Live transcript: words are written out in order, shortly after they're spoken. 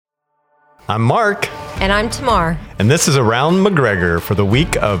I'm Mark. And I'm Tamar. And this is Around McGregor for the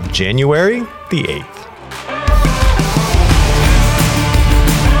week of January the 8th.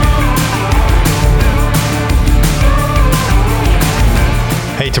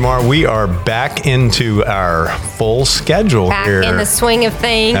 Hey, Tamar, we are back into our full schedule Back here in the swing of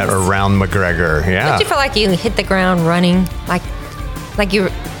things. at Around McGregor. Yeah. Don't you feel like you hit the ground running? Like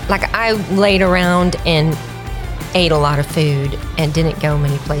I laid around and ate a lot of food and didn't go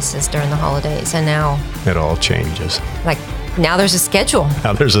many places during the holidays. And now, It all changes. now there's a schedule.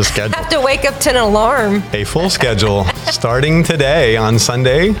 Now there's a I schedule. have to wake up to an alarm. A full schedule starting today on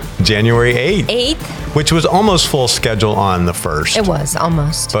Sunday, January 8th, 8th? which was almost full schedule on the 1st. It was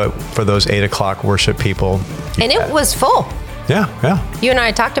almost. But for those 8 o'clock worship people. And it was full. Yeah. You and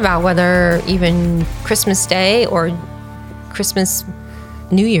I talked about whether even Christmas Day or Christmas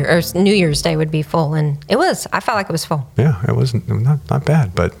New Year's Day would be full, and it was. I felt like it was full. Yeah, it was not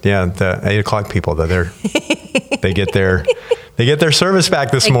bad. But yeah, the 8 o'clock people, they get their service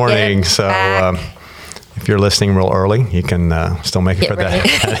back this morning. So if you're listening real early, you can still make it for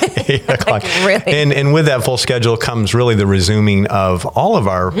that 8 o'clock. Really? And with that full schedule comes really the resuming of all of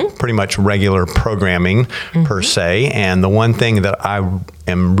our pretty much regular programming per se. And the one thing that I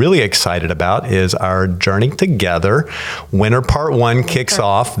am really excited about is our Journey Together. Winter Part 1 kicks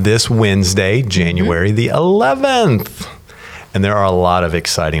off this Wednesday, January the 11th. And there are a lot of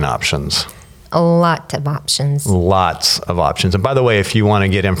exciting options. A lot of options. Lots of options. And by the way, if you want to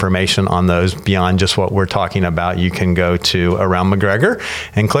get information on those beyond just what we're talking about, you can go to Around McGregor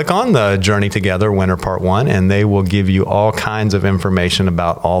and click on the Journey Together Winter Part 1, and they will give you all kinds of information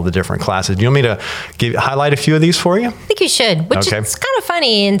about all the different classes. Do you want me to highlight a few of these for you? I think you should, which Okay. is kind of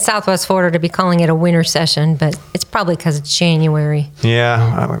funny in Southwest Florida to be calling it a winter session, but it's probably because it's January.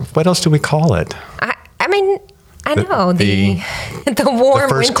 Yeah. What else do we call it? I know the warm The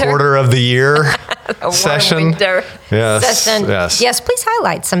first winter. quarter of the year The warm session. winter Yes. session. Yes. Yes, please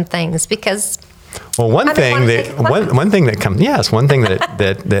highlight some things because Well, one thing wanna that take a class. one thing that comes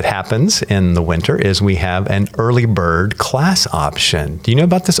that happens in the winter is we have an early bird class option. Do you know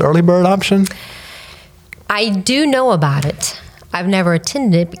about this early bird option? I do know about it. I've never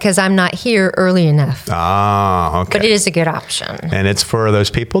attended it because I'm not here early enough. Ah, okay. But it is a good option. And it's for those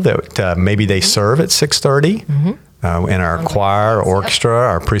people that maybe they serve at 6:30 in our choir, orchestra,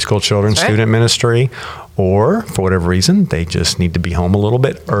 our preschool children That's right. student ministry, or for whatever reason, they just need to be home a little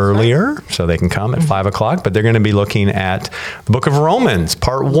bit earlier so they can come at 5 o'clock. But they're going to be looking at the book of Romans,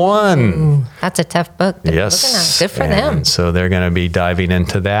 part 1. That's a tough book to be looking at. Yes. Good for and them. So they're going to be diving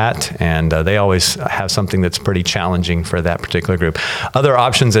into that. And they always have something that's pretty challenging for that particular group. Other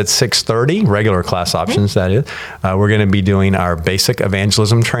options at 6:30, regular class options, that is. We're going to be doing our basic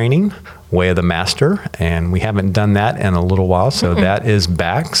evangelism training, Way of the Master. And we haven't done that in a little while. So that is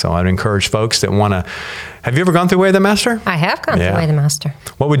back. So I'd encourage folks that want to. Have you ever gone through Way of the Master? I have gone Yeah. through Way of the Master.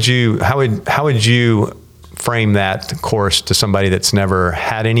 How would you frame that course to somebody that's never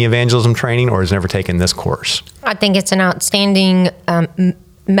had any evangelism training or has never taken this course? I think it's an outstanding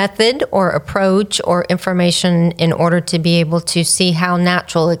method or approach or information in order to be able to see how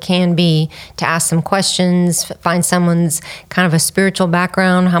natural it can be to ask some questions, find someone's kind of a spiritual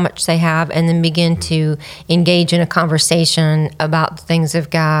background, how much they have, and then begin to engage in a conversation about the things of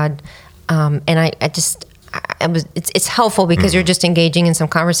God. It's helpful because you're just engaging in some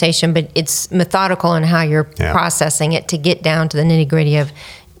conversation, but it's methodical in how you're processing it to get down to the nitty gritty of,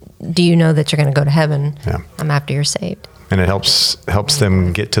 do you know that you're going to go to heaven after you're saved? And it helps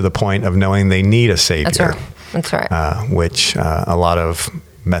them get to the point of knowing they need a Savior. That's right. Which a lot of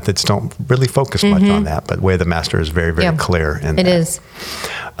methods don't really focus much on that, but Way of the Master is very, very clear in that. It is.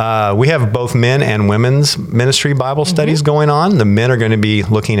 We have both men and women's ministry Bible studies going on. The men are going to be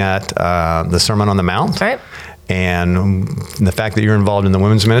looking at the Sermon on the Mount. That's right. And the fact that you're involved in the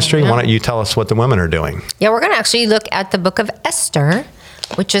women's ministry, why don't you tell us what the women are doing? Yeah, we're going to actually look at the book of Esther,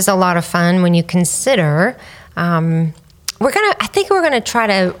 which is a lot of fun when you consider. I think we're going to try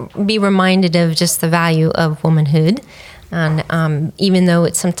to be reminded of just the value of womanhood, and even though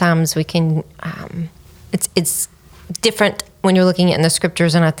it's sometimes we can, it's different when you're looking at in the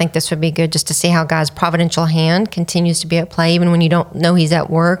scriptures, and I think this would be good just to see how God's providential hand continues to be at play, even when you don't know He's at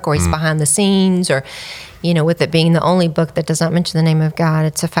work or He's behind the scenes, or with it being the only book that does not mention the name of God.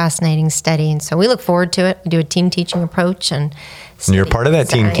 It's a fascinating study, and so we look forward to it. We do a team teaching approach, and you're part of that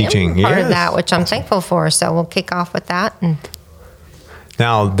team teaching. Part of that, which I'm thankful for. So we'll kick off with that. And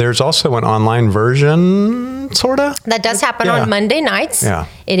now, there's also an online version, sort of? that does happen on Monday nights. Yeah.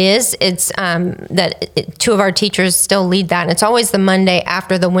 It is. It's two of our teachers still lead that. And it's always the Monday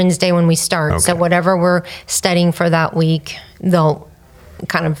after the Wednesday when we start. Okay. So whatever we're studying for that week, they'll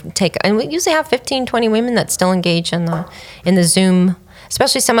kind of take, and we usually have 15, 20 women that still engage in the Zoom.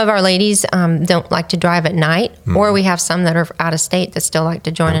 Especially some of our ladies don't like to drive at night, or we have some that are out of state that still like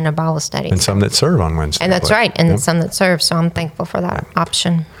to join in a Bible study. And some that serve on Wednesday. And that's right, and some that serve. So I'm thankful for that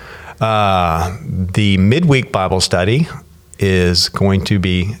option. The midweek Bible study is going to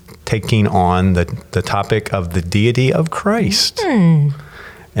be taking on the topic of the deity of Christ.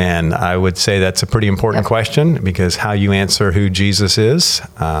 And I would say that's a pretty important question, because how you answer who Jesus is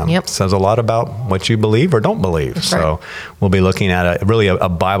says a lot about what you believe or don't believe. That's so right. we'll be looking at a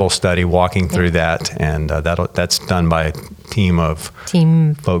Bible study, walking through that, and that's done by a team of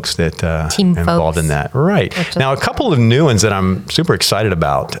folks that involved in that. Right. Now, a couple of new ones that I'm super excited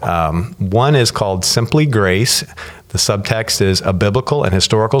about. One is called Simply Grace. The subtext is a biblical and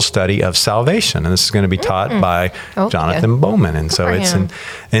historical study of salvation. And this is going to be taught by Jonathan Bowman. And so it's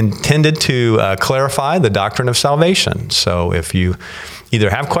intended to clarify the doctrine of salvation. So if you either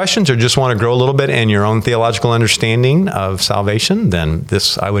have questions or just want to grow a little bit in your own theological understanding of salvation, then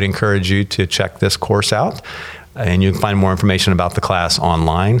I would encourage you to check this course out. And you can find more information about the class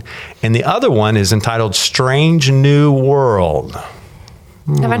online. And the other one is entitled Strange New World.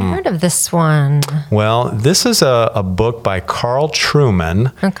 I haven't heard of this one. Well, this is a book by Carl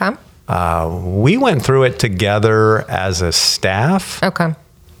Trueman. Okay. We went through it together as a staff. Okay.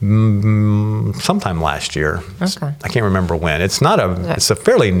 Sometime last year. Okay. I can't remember when. It's a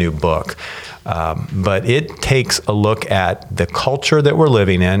fairly new book, but it takes a look at the culture that we're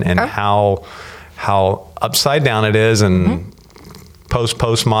living in and how upside down it is and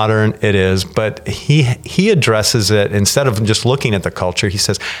postmodern it is, but he addresses it. Instead of just looking at the culture, he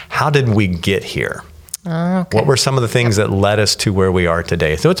says, how did we get here? What were some of the things that led us to where we are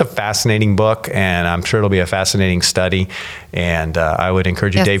today? So it's a fascinating book, and I'm sure it'll be a fascinating study. And I would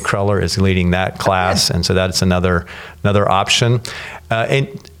encourage you. Dave Cruller is leading that class, and so that's another option.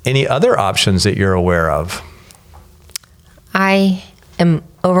 And any other options that you're aware of? I am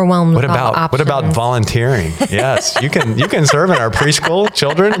overwhelmed with all options. What about volunteering? Yes, you can serve in our preschool,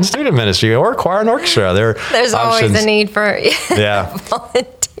 children, and student ministry, or choir and orchestra. There's always a need for volunteers.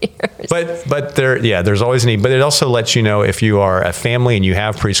 But there's always a need. But it also lets you know if you are a family and you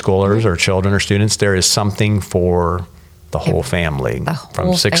have preschoolers or children or students, there is something for the whole family from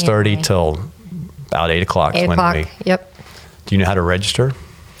 6:30 till about 8 o'clock. 8 o'clock. Yep. Do you know how to register?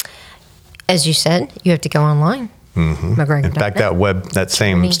 As you said, you have to go online. McGregor. In fact, that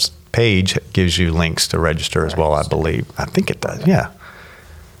same page gives you links to register as well, I believe. I think it does, yeah.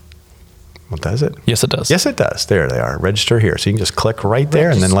 Well, does it? Yes, it does. Yes, it does. There they are. Register here. So you can just click right there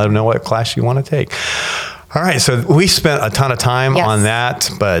and then let them know what class you want to take. All right, so we spent a ton of time on that,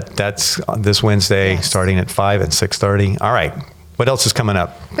 but that's this Wednesday starting at 5 and 6:30. All right. What else is coming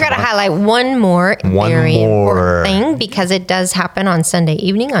up? We got to highlight one more important thing, because it does happen on Sunday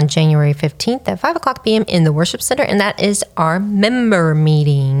evening on January 15th at 5 o'clock p.m. in the Worship Center, and that is our member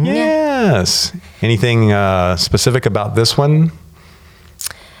meeting. Yes. Anything specific about this one?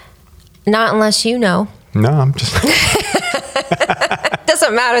 Not unless you know. No, I'm just... It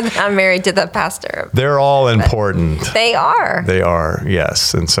doesn't matter that I'm married to the pastor. They're all important. They are. They are,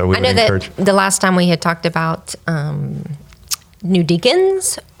 yes. And so we would encourage... that the last time we had talked about... new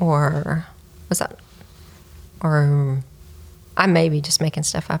deacons, or was that, or I may be just making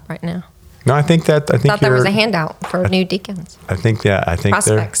stuff up right now. No, I think there was a handout for new deacons. I think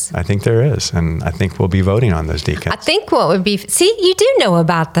there is, and I think we'll be voting on those deacons. I think what would be, see, you do know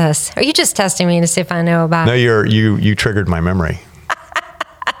about this. Are you just testing me to see if I know about it? No, you triggered my memory.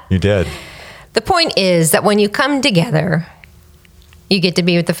 You did. The point is that when you come together, you get to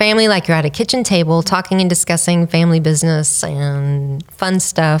be with the family like you're at a kitchen table, talking and discussing family business and fun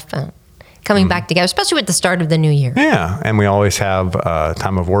stuff, and coming back together, especially with the start of the new year. Yeah, and we always have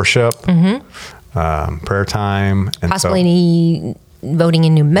time of worship, prayer time. And possibly voting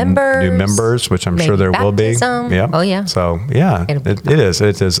in new members. Which I'm sure there will be. Yeah. Oh, yeah. So, yeah,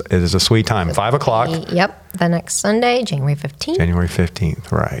 it is a sweet time. 5 o'clock. Yep, the next Sunday, January 15th. January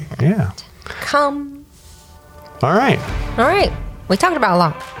 15th, right. Yeah. Come. All right. We talked about a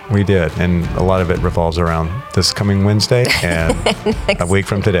lot. We did, and a lot of it revolves around this coming Wednesday and a week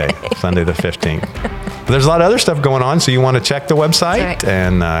from today, Sunday the 15th. But there's a lot of other stuff going on, so you want to check the website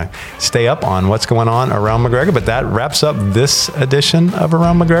and stay up on what's going on around McGregor. But that wraps up this edition of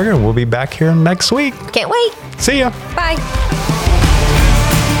Around McGregor, and we'll be back here next week. Can't wait. See ya. Bye.